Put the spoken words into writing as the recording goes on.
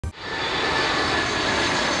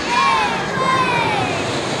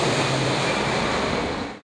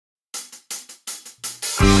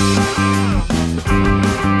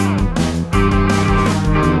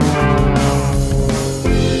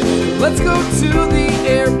to the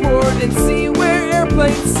airport and see where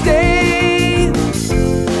airplanes stay.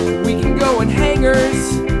 We can go in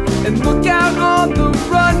hangars and look out on the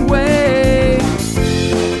runway.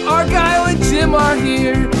 Argyle and Jim are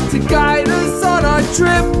here to guide us on our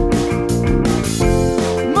trip.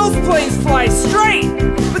 Most planes fly straight,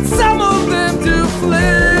 but some of them do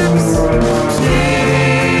flips.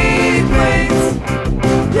 Yay, planes!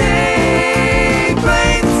 Yay,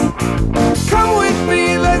 planes! Come with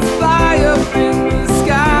me, let's fly up in the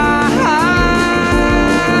sky.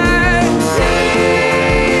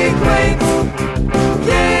 Yay, planes!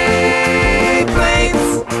 Yay,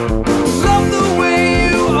 planes! Love the way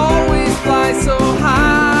you always fly so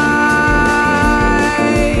high.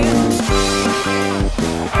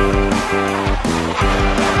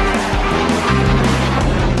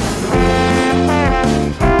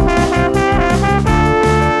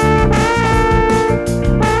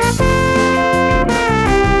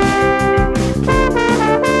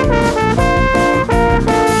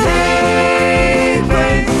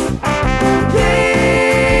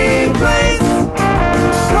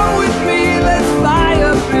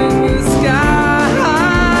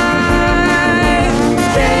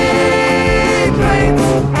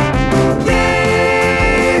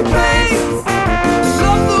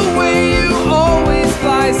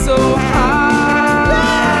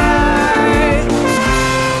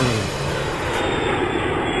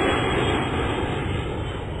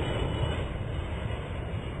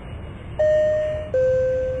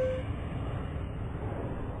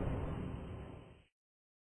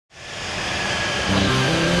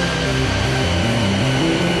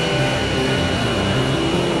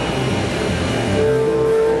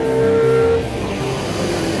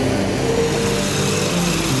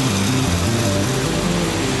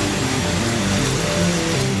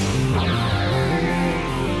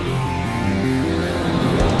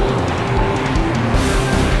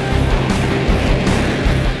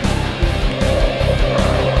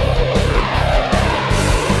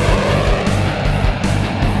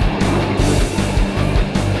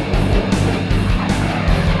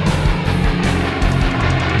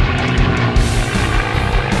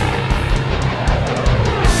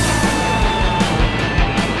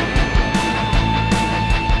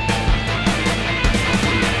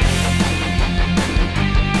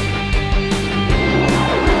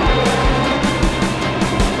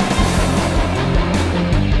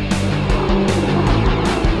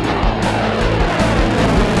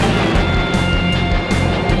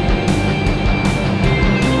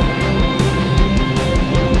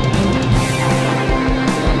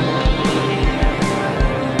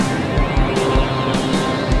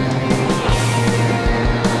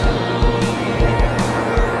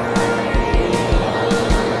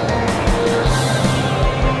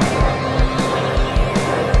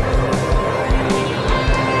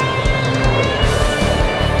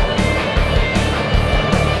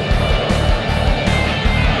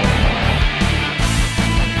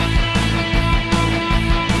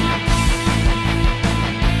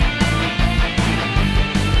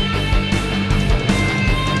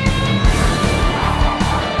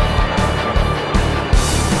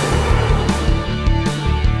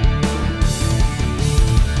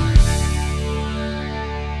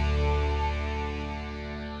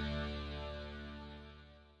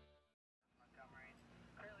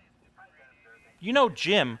 You know,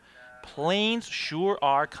 Jim, planes sure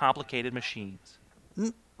are complicated machines.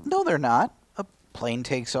 No, they're not. A plane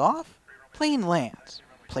takes off, plane lands.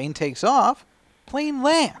 Plane takes off, plane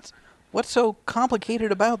lands. What's so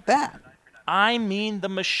complicated about that? I mean the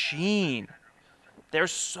machine.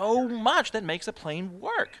 There's so much that makes a plane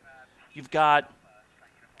work. You've got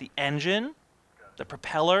the engine, the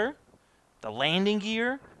propeller, the landing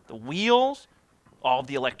gear, the wheels, all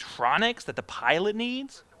the electronics that the pilot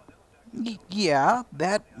needs. Yeah,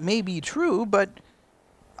 that may be true, but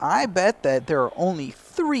I bet that there are only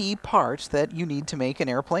 3 parts that you need to make an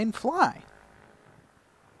airplane fly.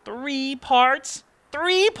 3 parts?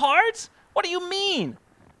 3 parts? What do you mean?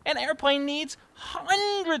 An airplane needs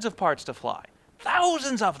hundreds of parts to fly.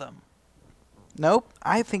 Thousands of them. Nope,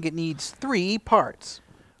 I think it needs 3 parts.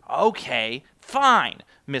 Okay, fine,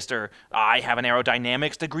 Mr. I have an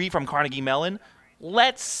aerodynamics degree from Carnegie Mellon.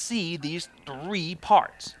 Let's see these 3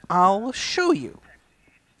 parts. I'll show you.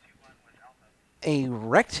 A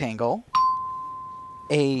rectangle,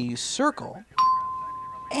 a circle,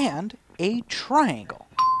 and a triangle.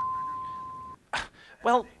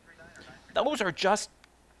 Well, those are just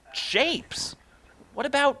shapes. What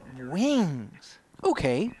about wings?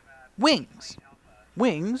 Okay, wings.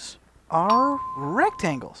 Wings are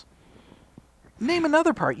rectangles. Name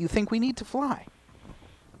another part you think we need to fly.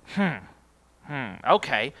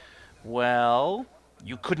 Okay. Well,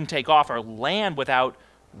 you couldn't take off or land without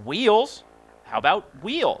wheels. How about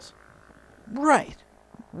wheels? Right.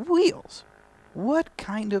 Wheels. What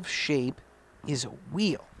kind of shape is a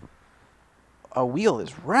wheel? A wheel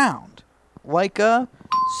is round, like a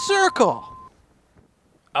circle.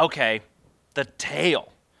 Okay, the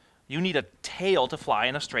tail. You need a tail to fly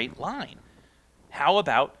in a straight line. How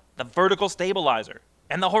about the vertical stabilizer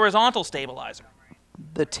and the horizontal stabilizer?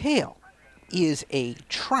 The tail is a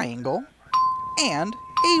triangle and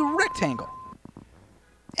a rectangle.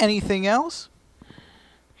 Anything else?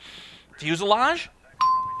 Fuselage?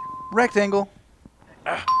 Rectangle.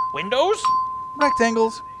 Windows?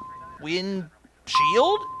 Rectangles.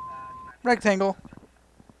 Windshield? Rectangle.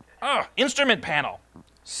 Instrument panel.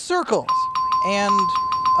 Circles. And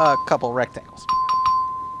a couple rectangles.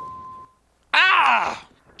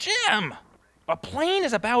 Jim! A plane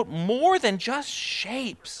is about more than just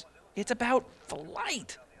shapes. It's about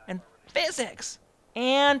flight and physics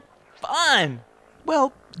and fun.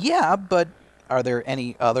 Well, yeah, but are there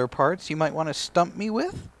any other parts you might want to stump me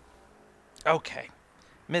with? Okay,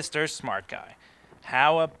 Mr. Smart Guy,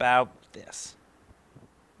 how about this?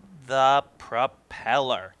 The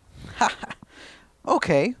propeller.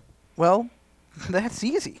 Okay, well, that's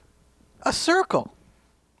easy. A circle.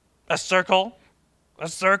 A circle? A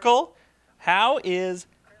circle? How is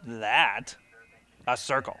that a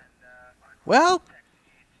circle? Well,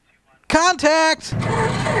 contact! See?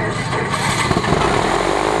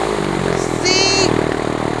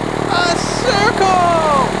 A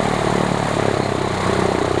circle!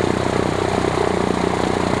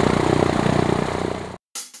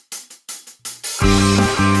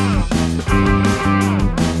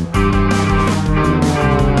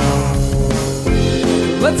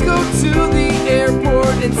 Let's go to the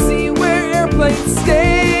airport and see where airplanes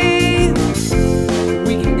stay.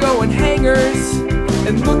 We can go in hangars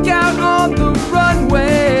and look out on the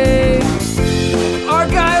runway.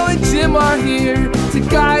 Argyle and Jim are here to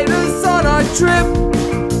guide us on our trip.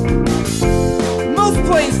 Most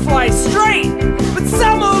planes fly straight,